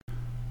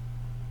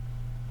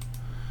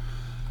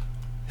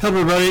Hello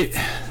everybody,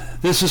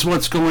 this is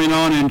what's going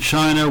on in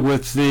China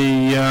with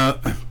the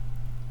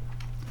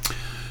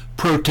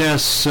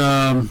protests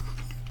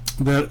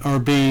that are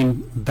being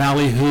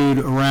ballyhooed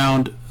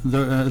around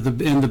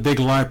in the big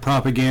lie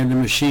propaganda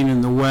machine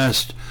in the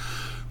West,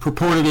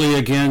 purportedly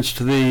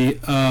against the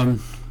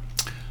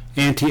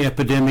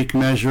anti-epidemic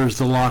measures,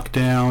 the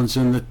lockdowns,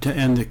 and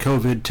the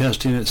COVID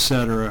testing,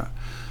 etc.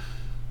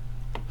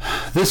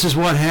 This is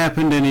what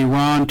happened in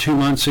Iran 2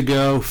 months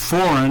ago.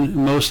 Foreign,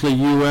 mostly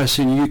U.S.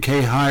 and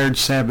UK hired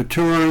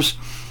saboteurs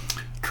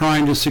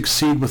trying to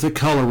succeed with the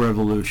color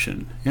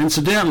revolution.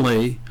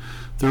 Incidentally,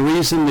 the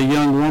reason the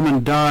young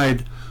woman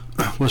died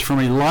was from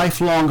a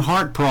lifelong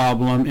heart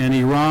problem, and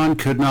Iran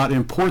could not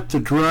import the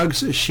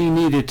drugs she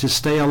needed to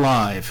stay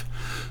alive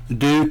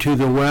due to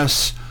the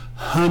West's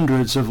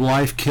hundreds of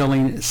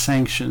life-killing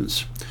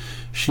sanctions.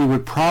 She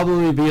would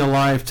probably be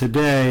alive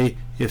today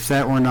if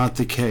that were not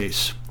the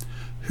case.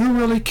 Who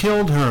really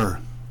killed her?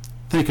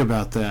 Think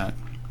about that.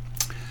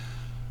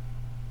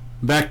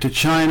 Back to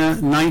China,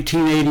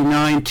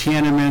 1989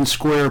 Tiananmen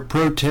Square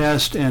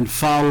protest and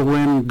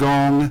Falun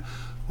Gong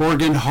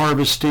organ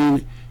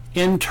harvesting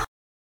documents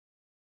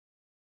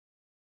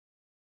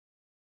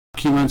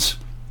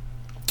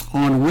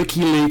on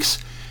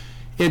WikiLeaks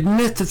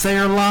admit that they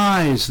are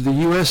lies. The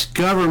U.S.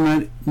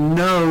 government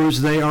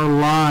knows they are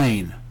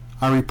lying.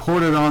 I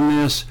reported on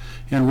this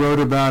and wrote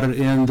about it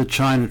in the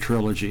China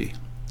Trilogy.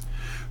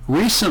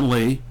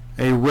 Recently,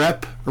 a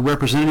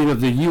representative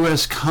of the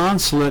U.S.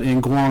 consulate in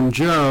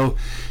Guangzhou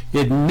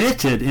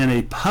admitted in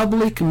a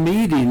public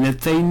meeting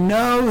that they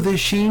know the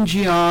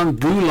Xinjiang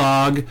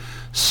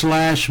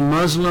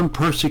Gulag/Muslim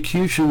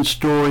persecution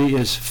story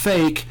is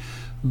fake,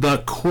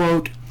 but,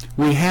 quote,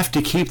 we have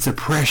to keep the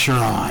pressure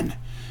on,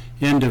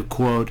 end of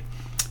quote,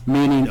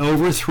 meaning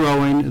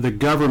overthrowing the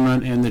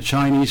government and the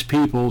Chinese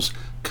people's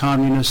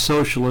communist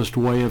socialist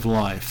way of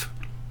life.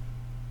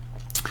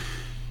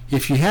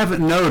 If you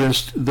haven't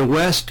noticed, the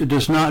West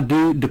does not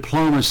do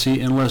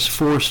diplomacy unless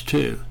forced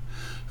to.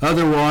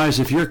 Otherwise,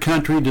 if your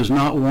country does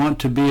not want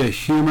to be a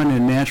human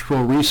and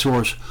natural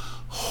resource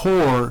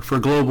whore for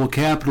global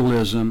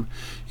capitalism,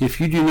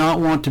 if you do not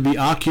want to be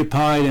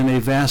occupied in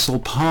a vassal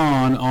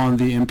pawn on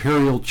the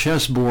imperial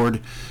chessboard,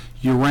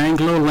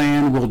 Uranglo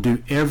land will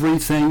do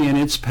everything in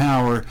its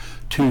power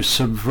to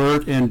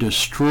subvert and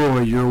destroy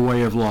your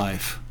way of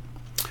life.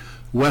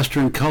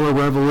 Western color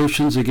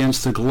revolutions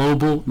against the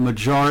global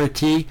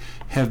majority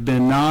have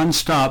been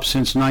non-stop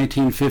since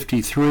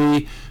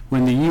 1953,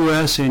 when the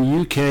U.S. and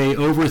UK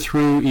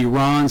overthrew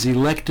Iran's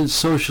elected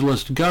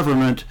socialist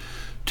government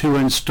to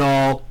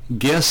install,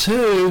 guess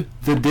who,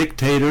 the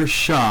dictator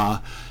Shah,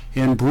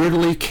 and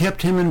brutally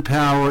kept him in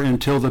power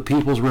until the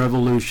People's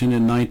Revolution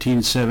in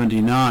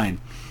 1979.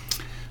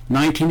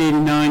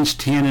 1989's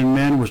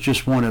Tiananmen was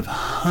just one of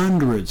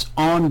hundreds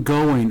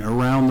ongoing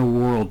around the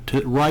world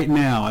right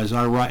now as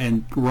I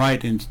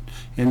write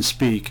and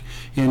speak.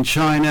 In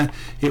China,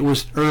 it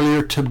was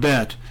earlier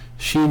Tibet,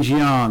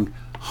 Xinjiang,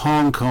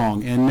 Hong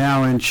Kong, and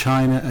now in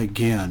China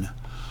again.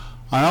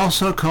 I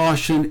also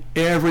caution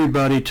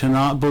everybody to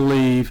not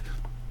believe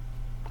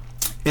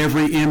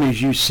every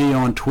image you see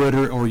on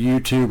Twitter or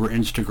YouTube or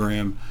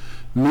Instagram.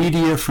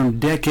 Media from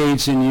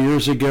decades and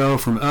years ago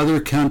from other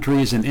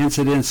countries and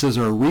incidences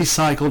are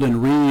recycled and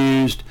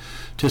reused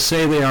to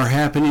say they are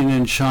happening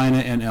in China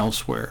and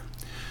elsewhere.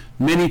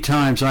 Many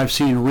times I've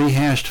seen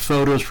rehashed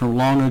photos from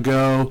long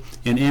ago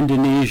in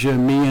Indonesia,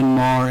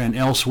 Myanmar, and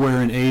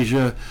elsewhere in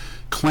Asia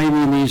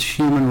claiming these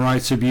human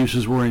rights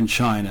abuses were in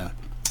China.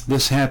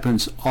 This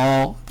happens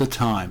all the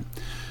time.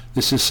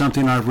 This is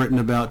something I've written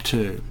about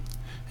too.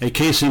 A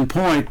case in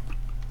point,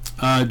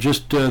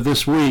 just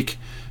this week,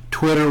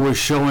 Twitter was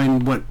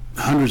showing what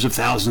hundreds of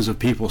thousands of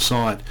people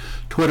saw it.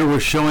 Twitter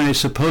was showing a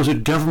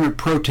supposed government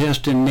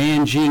protest in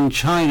Nanjing,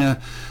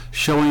 China,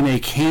 showing a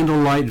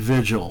candlelight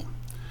vigil.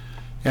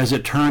 As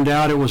it turned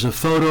out, it was a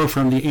photo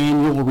from the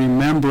annual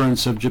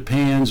remembrance of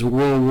Japan's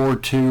World War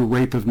II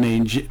rape of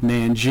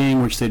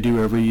Nanjing, which they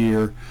do every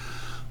year.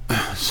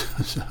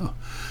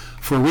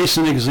 For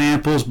recent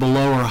examples,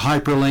 below are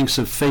hyperlinks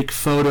of fake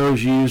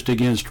photos used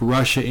against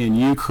Russia and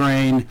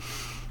Ukraine.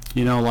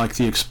 You know, like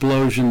the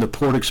explosion, the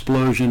port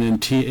explosion in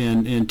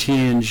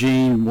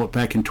Tianjin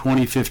back in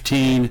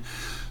 2015,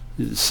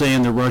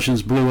 saying the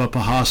Russians blew up a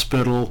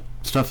hospital,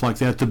 stuff like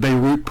that. The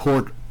Beirut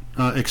port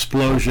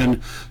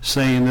explosion,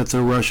 saying that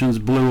the Russians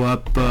blew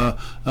up a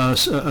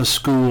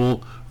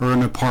school or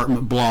an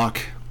apartment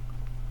block.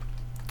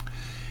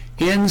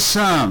 In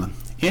sum,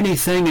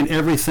 anything and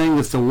everything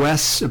that the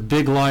West's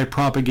big lie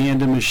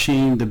propaganda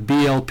machine, the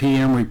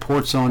BLPM,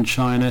 reports on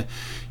China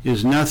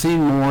is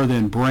nothing more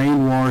than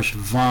brainwashed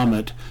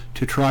vomit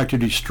to try to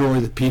destroy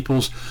the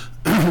people's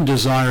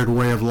desired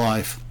way of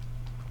life.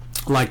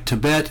 Like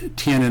Tibet,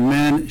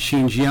 Tiananmen,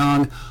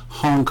 Xinjiang,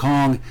 Hong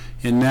Kong,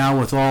 and now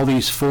with all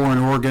these foreign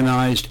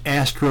organized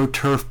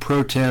AstroTurf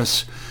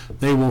protests,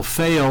 they will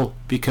fail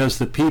because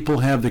the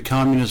people have the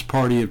Communist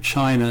Party of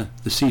China,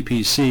 the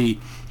CPC,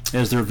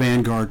 as their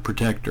vanguard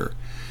protector.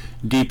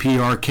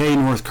 DPRK,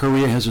 North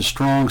Korea has a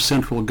strong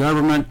central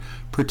government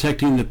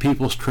protecting the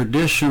people's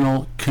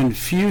traditional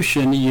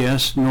Confucian,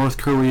 yes, North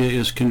Korea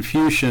is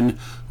Confucian,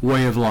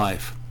 way of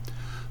life.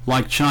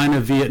 Like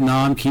China,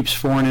 Vietnam keeps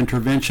foreign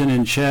intervention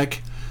in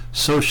check.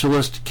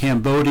 Socialist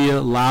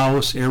Cambodia,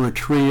 Laos,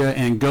 Eritrea,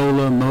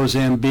 Angola,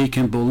 Mozambique,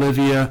 and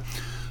Bolivia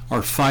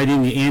are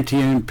fighting the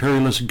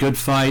anti-imperialist good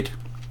fight.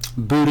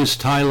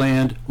 Buddhist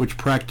Thailand, which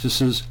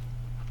practices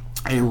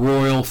a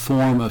royal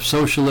form of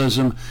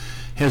socialism,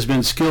 has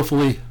been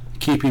skillfully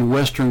keeping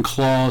Western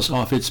claws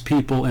off its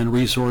people and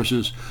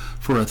resources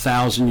for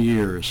 1,000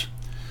 years.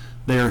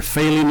 They are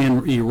failing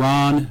in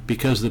Iran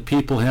because the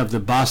people have the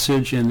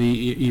Basij and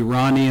the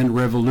Iranian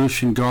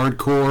Revolution Guard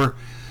Corps.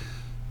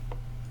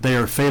 They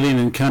are failing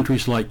in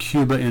countries like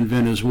Cuba and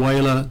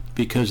Venezuela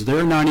because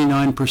their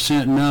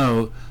 99%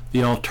 know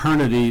the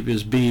alternative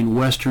is being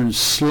Western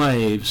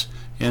slaves,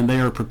 and they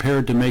are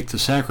prepared to make the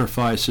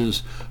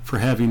sacrifices for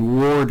having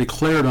war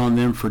declared on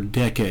them for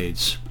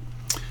decades.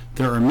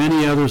 There are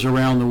many others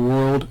around the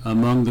world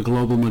among the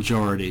global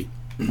majority.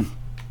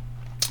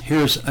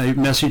 Here's a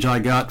message I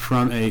got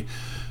from a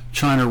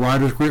China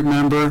Writers Group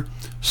member.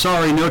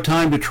 Sorry, no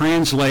time to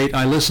translate.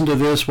 I listened to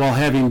this while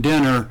having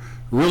dinner.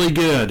 Really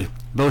good.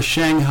 Both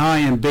Shanghai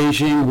and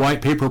Beijing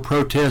white paper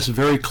protests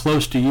very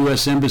close to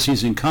U.S.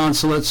 embassies and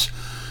consulates.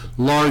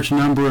 Large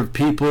number of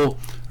people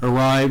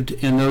arrived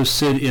in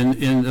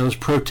those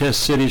protest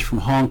cities from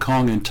Hong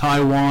Kong and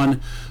Taiwan.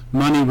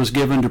 Money was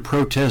given to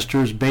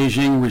protesters.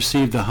 Beijing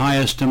received the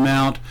highest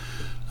amount,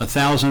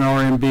 1,000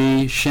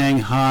 RMB,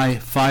 Shanghai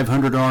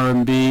 500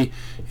 RMB,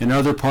 in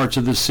other parts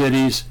of the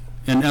cities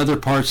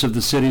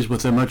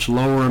with a much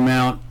lower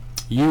amount.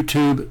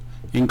 YouTube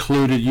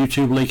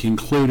link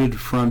included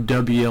from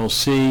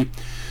WLC.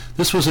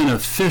 This was an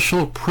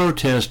official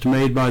protest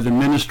made by the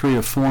Ministry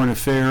of Foreign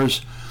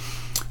Affairs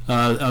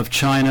of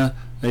China,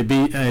 a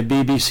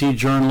BBC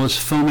journalist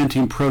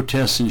fomenting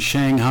protests in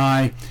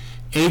Shanghai.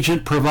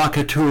 Agent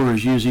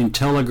provocateurs using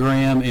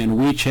Telegram and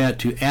WeChat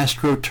to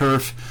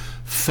astroturf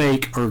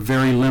fake or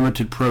very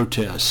limited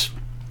protests.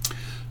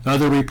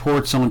 Other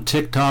reports on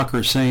TikTok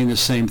are saying the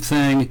same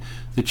thing.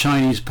 The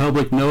Chinese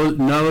public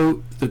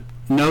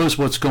knows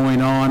what's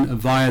going on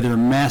via their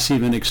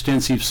massive and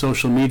extensive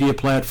social media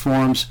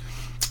platforms.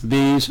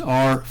 These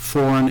are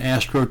foreign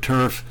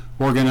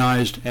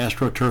organized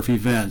astroturf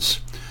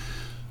events.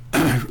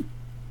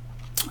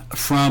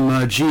 From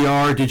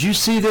GR, did you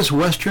see this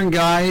Western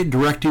guy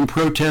directing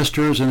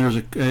protesters? And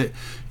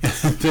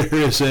there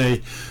is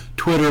a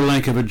Twitter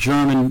link of a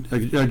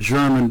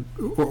German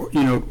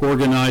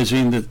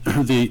organizing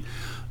the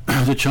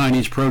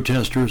Chinese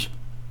protesters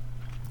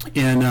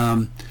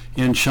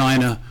in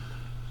China.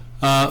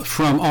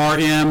 From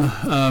RM,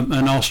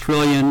 an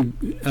Australian,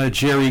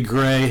 Jerry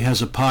Gray,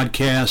 has a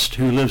podcast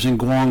who lives in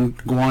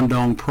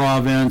Guangdong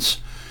province,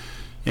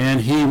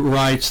 and he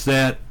writes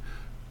that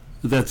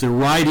the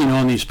writing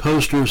on these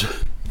posters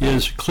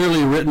is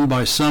clearly written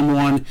by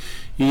someone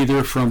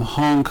either from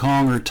Hong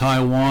Kong or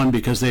Taiwan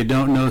because they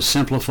don't know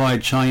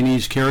simplified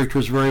Chinese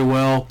characters very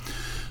well,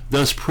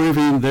 thus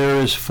proving there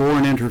is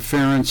foreign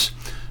interference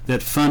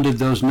that funded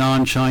those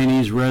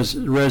non-Chinese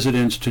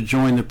residents to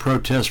join the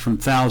protest from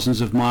thousands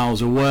of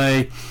miles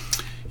away.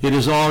 It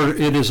is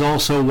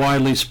also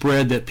widely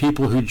spread that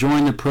people who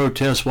join the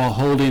protest while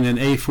holding an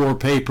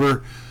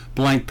A4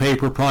 blank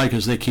paper, probably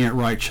because they can't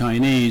write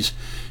Chinese,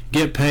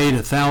 get paid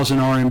 1,000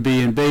 RMB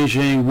in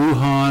Beijing,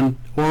 Wuhan,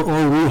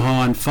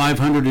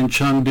 500 in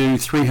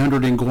Chengdu,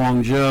 300 in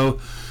Guangzhou.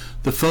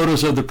 The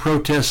photos of the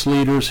protest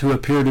leaders who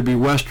appear to be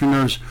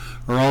Westerners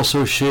are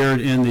also shared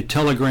in the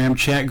Telegram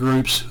chat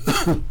groups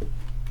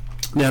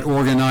that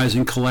organize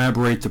and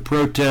collaborate the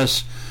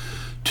protests.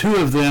 Two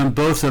of them,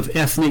 both of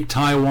ethnic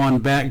Taiwan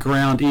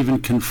background, even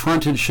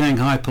confronted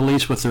Shanghai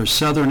police with their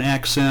southern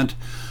accent.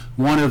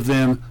 One of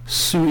them,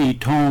 Su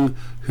Yitong,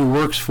 who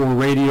works for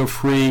Radio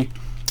Free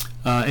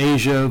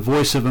Asia,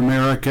 Voice of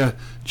America,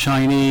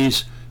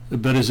 Chinese,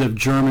 but is of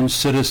German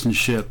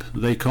citizenship.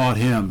 They caught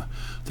him.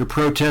 The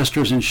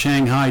protesters in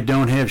Shanghai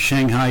don't have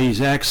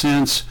Shanghainese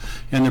accents,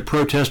 and the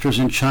protesters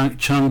in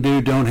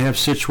Chengdu don't have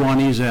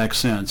Sichuanese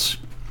accents.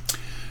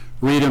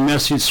 Read a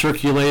message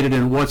circulated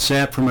in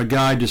WhatsApp from a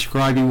guy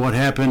describing what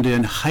happened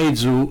in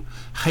Haizhu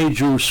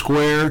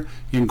Square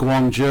in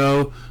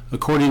Guangzhou.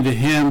 According to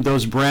him,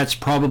 those brats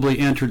probably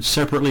entered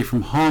separately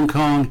from Hong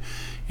Kong,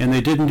 and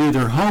they didn't do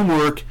their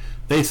homework.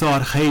 They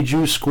thought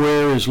Haizhu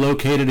Square is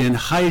located in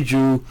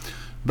Haizhu,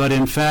 but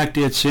in fact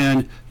it's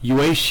in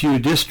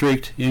Yuexiu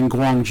district in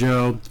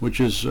Guangzhou,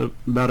 which is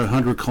about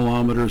 100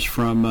 kilometers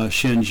from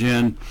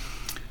Shenzhen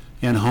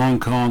and Hong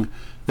Kong.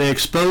 They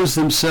exposed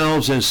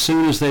themselves as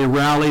soon as they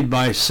rallied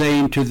by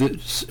saying,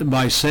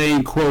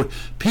 quote,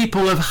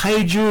 "People of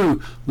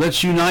Haizhu,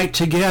 let's unite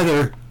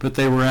together," but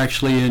they were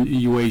actually in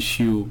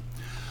Yuexiu.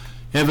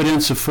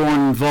 Evidence of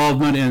foreign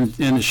involvement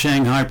in the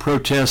Shanghai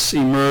protests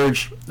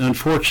emerged.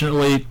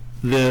 Unfortunately,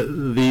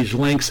 these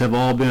links have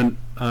all been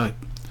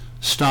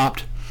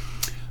stopped,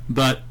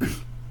 but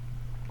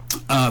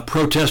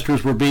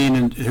Protesters were being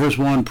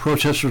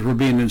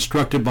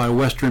instructed by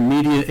Western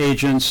media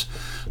agents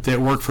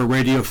that work for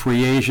Radio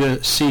Free Asia,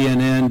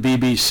 CNN,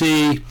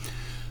 BBC.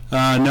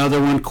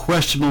 Another one,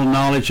 questionable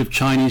knowledge of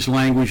Chinese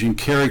language and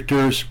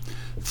characters.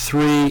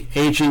 3,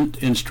 agent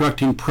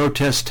instructing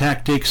protest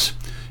tactics.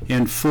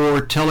 And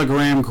 4,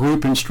 telegram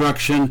group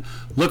instruction.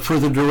 Look for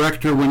the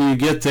director when you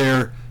get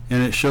there,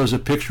 and it shows a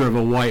picture of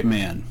a white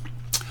man.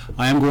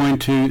 I am going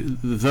to,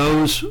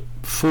 those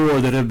 4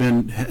 that have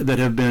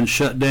been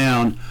shut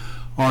down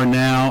are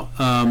now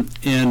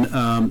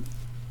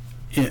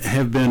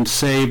have been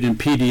saved in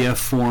PDF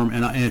form,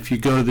 and if you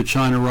go to the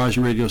China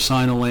Rising Radio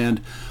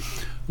Sinoland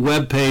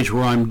webpage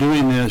where I'm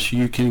doing this,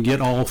 you can get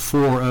all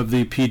 4 of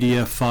the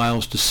PDF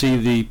files to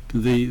see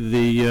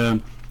the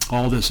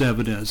all this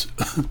evidence.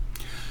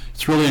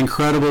 It's really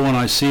incredible when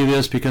I see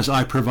this, because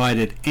I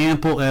provided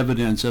ample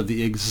evidence of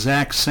the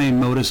exact same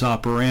modus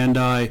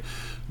operandi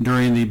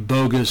during the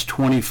bogus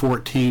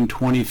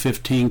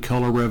 2014-2015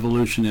 color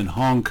revolution in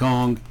Hong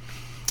Kong.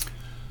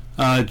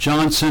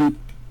 Johnson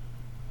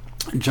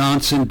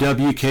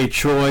W.K.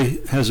 Choi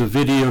has a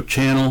video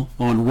channel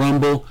on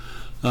Rumble.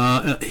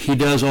 He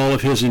does all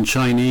of his in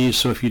Chinese,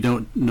 so if you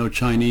don't know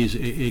Chinese,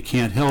 it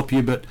can't help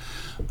you. But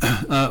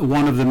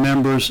one of the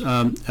members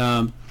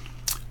from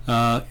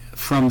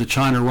the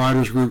China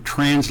Writers Group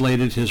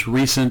translated his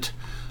recent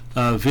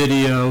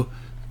video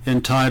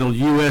entitled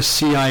U.S.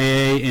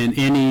 CIA and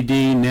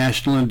NED,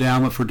 National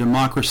Endowment for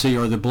Democracy,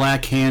 are the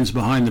black hands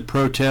behind the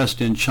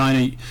protest in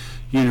China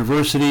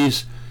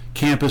universities,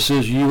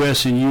 campuses.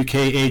 U.S. and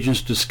U.K.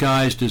 agents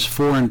disguised as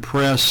foreign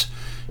press,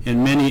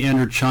 and many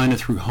entered China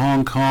through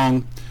Hong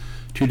Kong.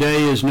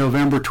 Today is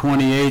November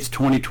 28th,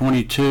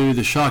 2022.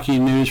 The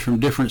shocking news from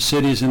different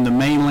cities in the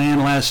mainland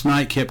last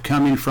night kept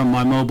coming from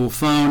my mobile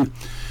phone.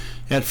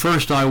 At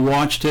first I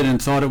watched it and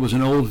thought it was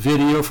an old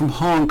video from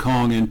Hong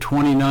Kong in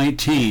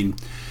 2019.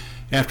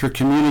 After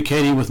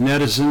communicating with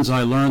netizens,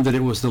 I learned that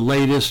it was the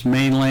latest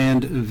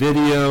mainland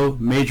video,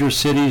 major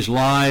cities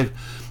live,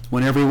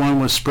 when everyone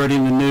was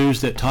spreading the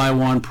news that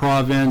Taiwan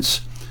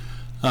province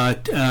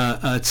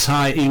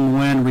Tsai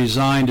Ing-wen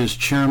resigned as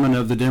chairman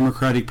of the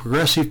Democratic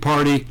Progressive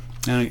Party,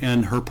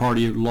 and her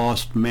party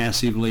lost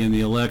massively in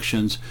the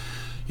elections.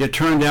 It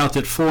turned out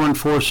that foreign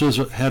forces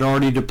had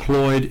already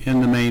deployed in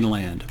the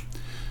mainland.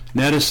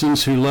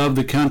 Netizens who love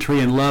the country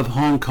and love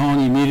Hong Kong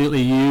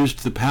immediately used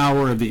the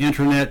power of the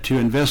internet to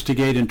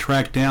investigate and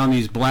track down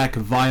these black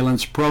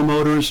violence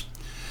promoters.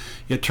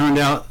 It turned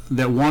out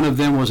that one of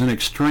them was an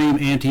extreme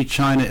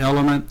anti-China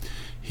element.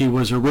 He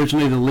was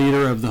originally the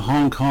leader of the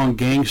Hong Kong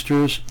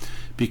gangsters.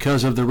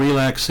 Because of the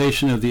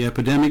relaxation of the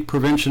epidemic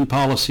prevention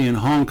policy in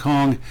Hong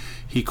Kong,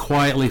 he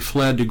quietly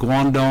fled to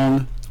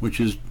Guangdong, which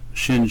is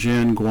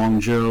Shenzhen,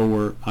 Guangzhou,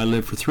 where I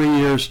lived for 3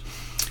 years.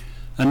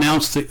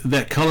 Announced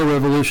that color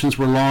revolutions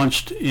were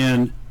launched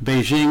in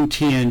Beijing,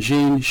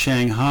 Tianjin,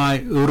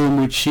 Shanghai,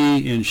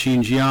 Urumqi in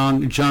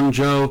Xinjiang,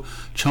 Zhengzhou,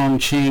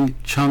 Chongqing,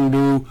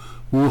 Chengdu,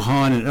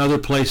 Wuhan, and other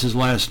places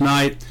last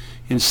night,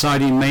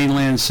 inciting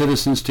mainland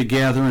citizens to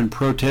gather and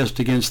protest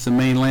against the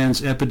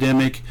mainland's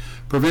epidemic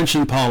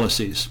prevention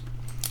policies.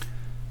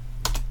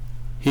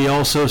 He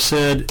also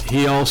said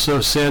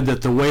that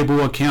the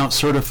Weibo account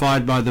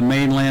certified by the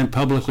mainland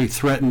publicly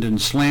threatened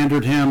and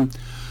slandered him.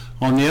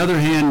 On the other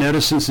hand,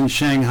 netizens in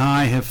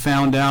Shanghai have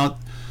found out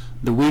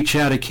the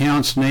WeChat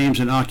accounts, names,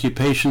 and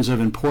occupations of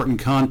important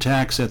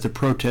contacts at the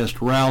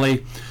protest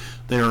rally.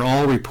 They are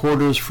all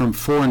reporters from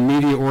foreign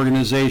media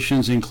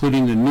organizations,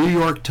 including the New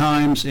York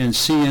Times and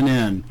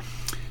CNN.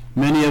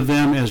 Many of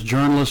them, as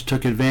journalists,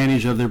 took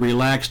advantage of the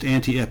relaxed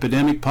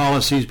anti-epidemic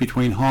policies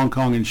between Hong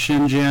Kong and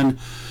Shenzhen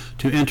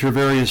to enter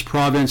various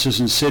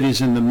provinces and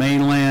cities in the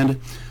mainland.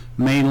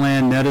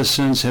 Mainland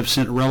netizens have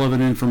sent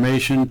relevant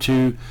information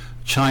to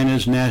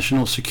China's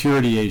National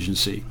Security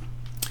Agency.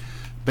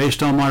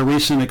 Based on my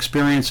recent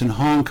experience in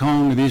Hong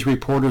Kong, these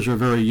reporters are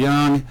very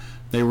young.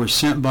 They were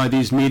sent by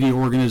these media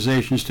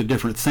organizations to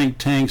different think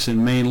tanks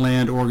and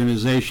mainland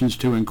organizations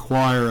to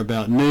inquire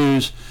about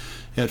news.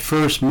 At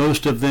first,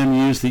 most of them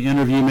used the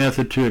interview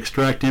method to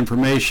extract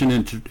information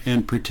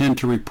and pretend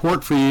to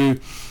report for you.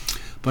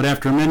 But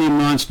after many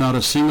months, not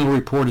a single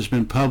report has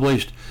been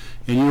published,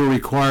 and you are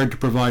required to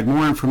provide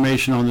more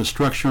information on the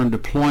structure and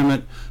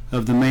deployment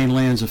of the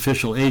mainland's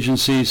official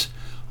agencies.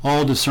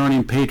 All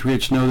discerning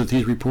patriots know that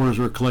these reporters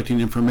are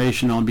collecting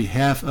information on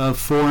behalf of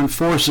foreign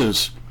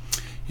forces.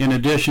 In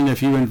addition,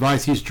 if you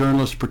invite these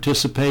journalists to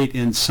participate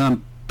in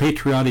some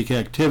patriotic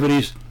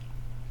activities,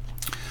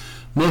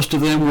 most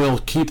of them will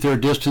keep their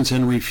distance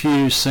and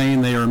refuse,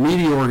 saying they are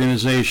media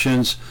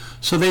organizations,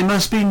 so they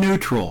must be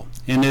neutral,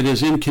 and it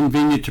is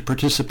inconvenient to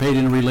participate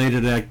in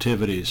related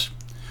activities.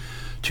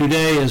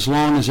 Today, as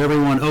long as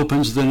everyone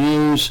opens the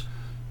news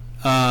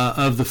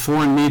of the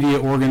foreign media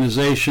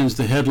organizations,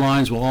 the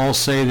headlines will all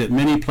say that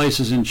many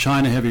places in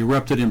China have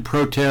erupted in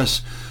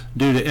protests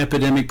due to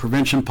epidemic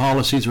prevention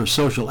policies or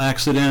social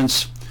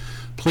accidents.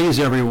 Please,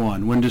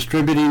 everyone, when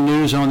distributing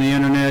news on the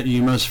internet,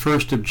 you must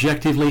first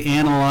objectively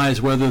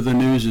analyze whether the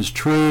news is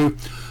true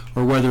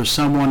or whether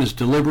someone is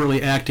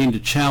deliberately acting to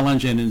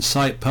challenge and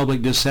incite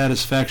public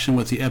dissatisfaction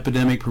with the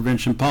epidemic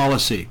prevention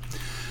policy.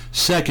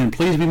 Second,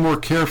 please be more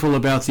careful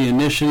about the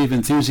initiative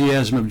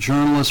enthusiasm of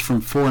journalists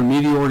from foreign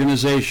media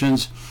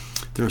organizations.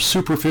 Their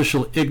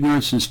superficial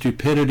ignorance and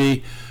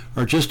stupidity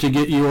are just to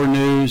get your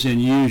news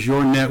and use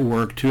your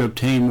network to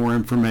obtain more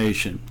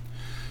information.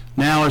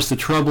 Now is the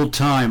troubled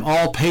time.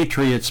 All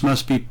patriots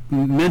must be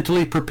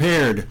mentally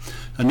prepared.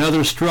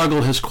 Another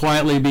struggle has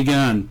quietly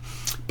begun.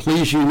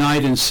 Please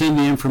unite and send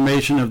the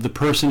information of the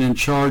person in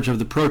charge of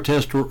the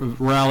protest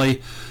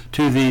rally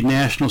to the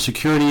National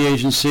Security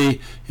Agency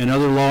and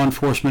other law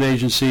enforcement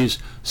agencies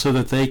so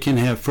that they can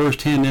have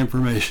first-hand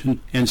information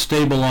and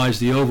stabilize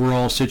the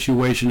overall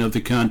situation of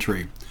the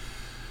country.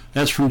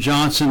 That's from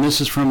Johnson.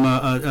 This is from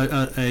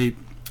a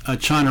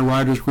China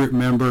Writers Group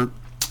member,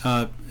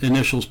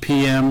 initials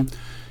PM.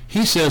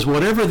 He says,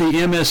 whatever the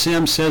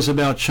MSM says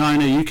about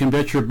China, you can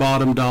bet your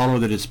bottom dollar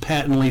that it's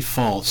patently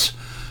false.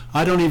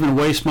 I don't even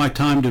waste my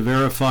time to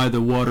verify the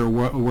what or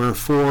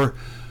wherefore,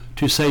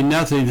 to say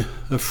nothing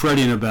of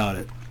fretting about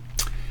it.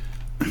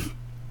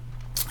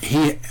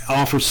 He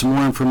offers some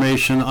more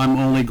information. I'm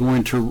only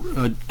going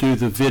to do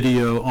the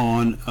video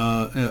on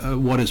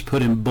what is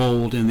put in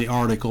bold in the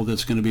article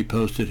that's going to be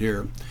posted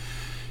here.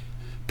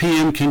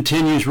 PM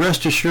continues,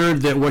 rest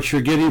assured that what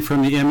you're getting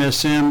from the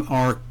MSM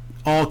are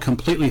all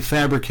completely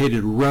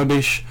fabricated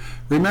rubbish.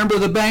 Remember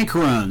the bank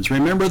runs.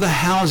 Remember the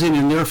housing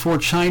and therefore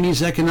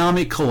Chinese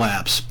economic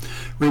collapse.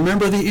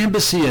 Remember the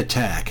embassy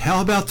attack.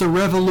 How about the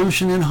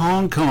revolution in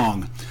Hong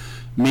Kong?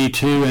 Me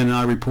too, and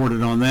I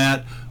reported on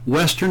that.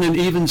 Western and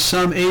even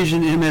some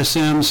Asian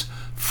MSMs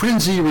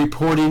frenzy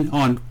reporting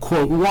on,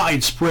 quote,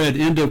 widespread,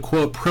 end of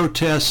quote,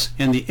 protests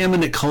and the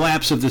imminent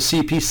collapse of the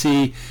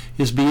CPC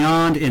is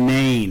beyond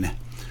inane.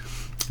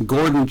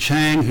 Gordon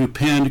Chang, who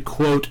penned,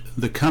 quote,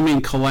 the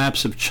coming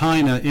collapse of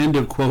China, end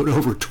of quote,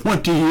 over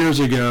 20 years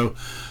ago,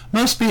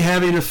 must be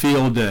having a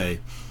field day.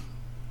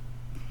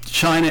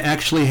 China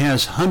actually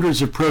has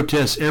hundreds of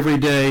protests every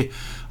day.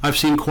 I've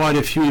seen quite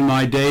a few in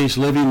my days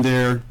living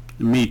there.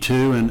 Me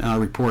too, and I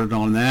reported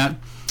on that.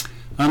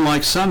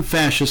 Unlike some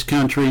fascist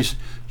countries,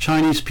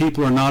 Chinese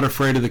people are not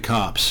afraid of the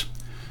cops.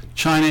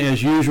 China,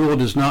 as usual,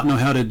 does not know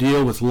how to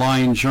deal with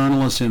lying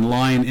journalists and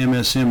lying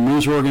MSM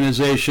news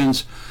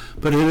organizations,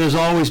 but it has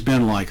always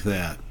been like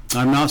that.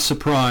 I'm not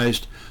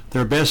surprised.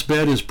 Their best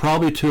bet is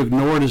probably to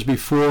ignore it as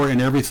before,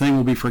 and everything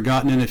will be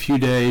forgotten in a few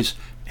days,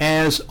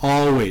 as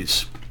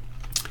always.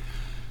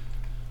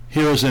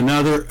 Here is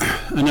another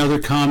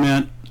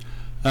comment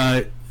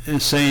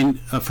saying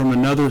from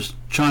another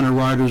China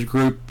Writers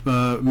Group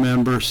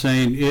member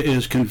saying it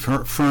is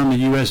confirmed the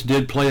U.S.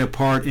 did play a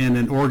part in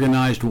an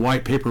organized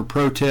white paper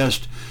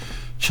protest.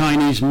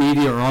 Chinese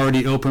media are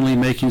already openly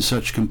making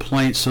such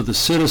complaints, so the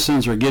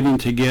citizens are getting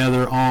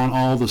together on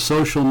all the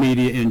social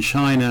media in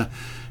China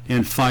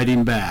and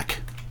fighting back.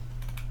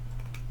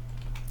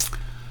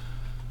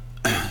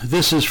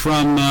 This is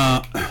from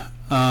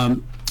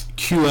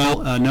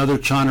QL, another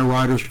China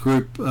Writers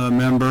Group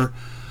member.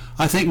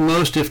 I think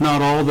most, if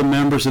not all, the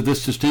members of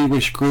this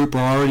distinguished group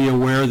are already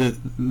aware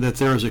that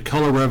there is a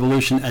color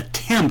revolution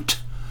attempt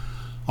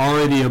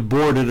already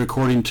aborted,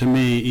 according to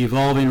me,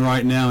 evolving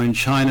right now in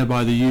China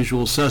by the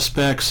usual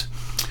suspects.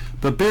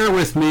 But bear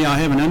with me, I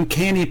have an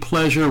uncanny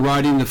pleasure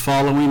writing the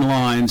following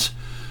lines,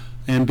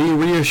 and be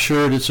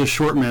reassured it's a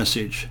short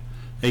message.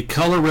 A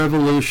color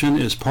revolution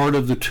is part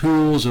of the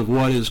tools of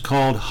what is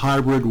called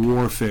hybrid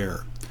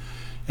warfare.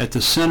 At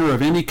the center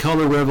of any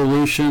color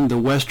revolution, the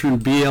Western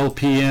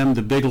BLPM,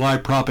 the big lie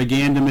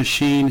propaganda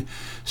machine,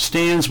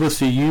 stands with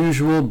the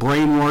usual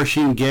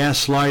brainwashing,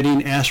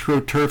 gaslighting,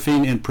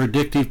 astroturfing, and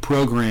predictive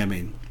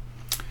programming.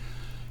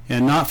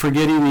 And not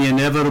forgetting the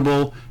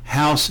inevitable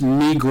House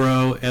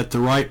Negro at the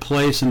right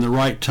place and the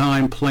right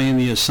time playing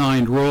the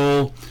assigned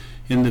role.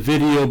 In the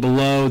video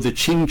below, the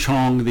Ching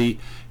Chong, the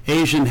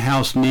Asian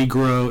House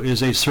Negro,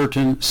 is a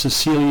certain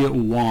Cecilia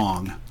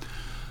Wong.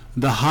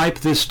 The hype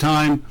this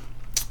time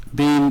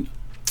being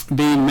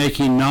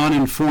making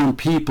non-informed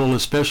people,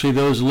 especially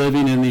those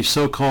living in the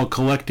so-called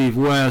collective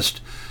West,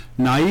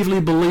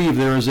 naively believe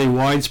there is a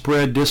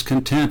widespread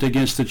discontent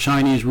against the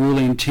Chinese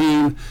ruling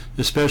team,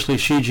 especially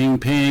Xi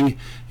Jinping,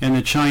 and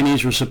the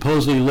Chinese are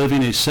supposedly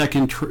living a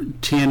second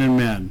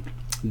Tiananmen.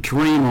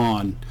 Dream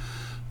on.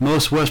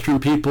 Most Western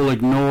people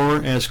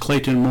ignore, as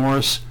Clayton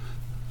Morris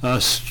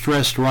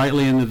stressed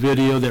rightly in the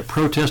video, that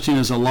protesting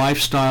is a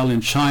lifestyle in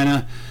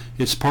China.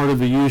 It's part of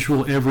the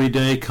usual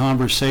everyday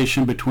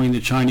conversation between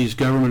the Chinese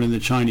government and the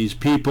Chinese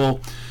people.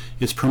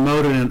 It's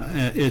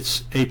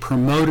a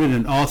promoted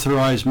and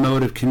authorized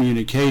mode of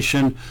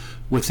communication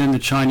within the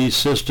Chinese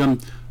system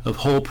of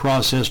whole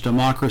process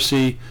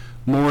democracy.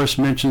 Morris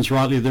mentions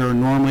rightly there are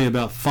normally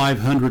about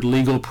 500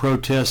 legal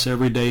protests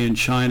every day in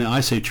China.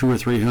 I say 200 or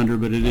 300,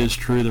 but it is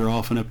true they're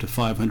often up to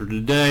 500 a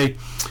day.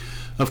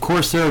 Of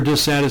course, there are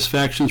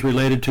dissatisfactions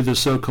related to the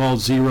so-called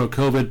zero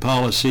COVID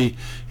policy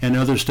and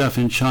other stuff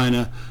in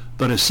China.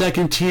 But a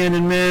second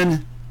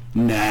Tiananmen?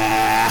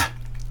 Nah.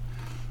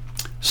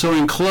 So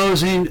in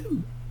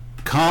closing,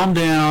 calm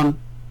down.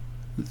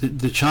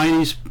 The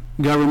Chinese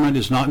government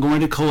is not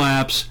going to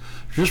collapse.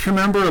 Just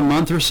remember a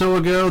month or so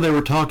ago they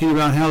were talking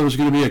about how there was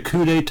going to be a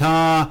coup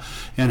d'etat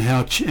and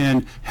how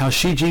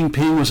Xi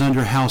Jinping was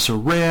under house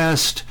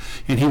arrest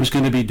and he was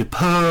going to be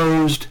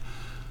deposed.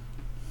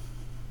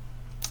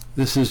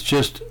 This is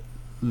just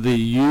the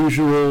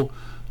usual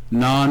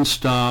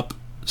non-stop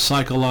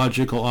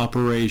psychological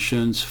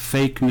operations,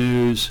 fake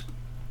news,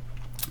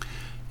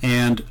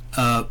 and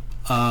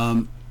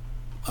color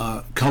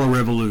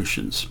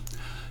revolutions.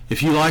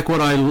 If you like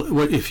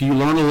if you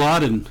learn a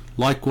lot and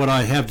like what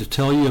I have to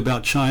tell you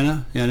about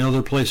China and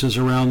other places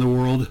around the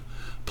world,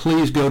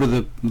 please go to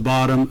the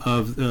bottom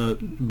of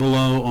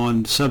below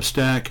on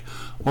Substack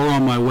or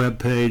on my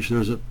webpage.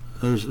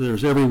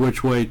 There's every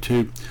which way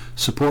to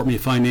support me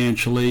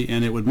financially,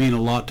 and it would mean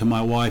a lot to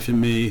my wife and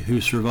me, who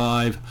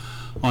survive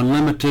on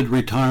limited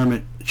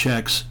retirement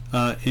checks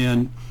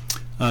in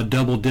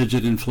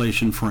double-digit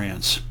inflation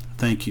France.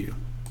 Thank you.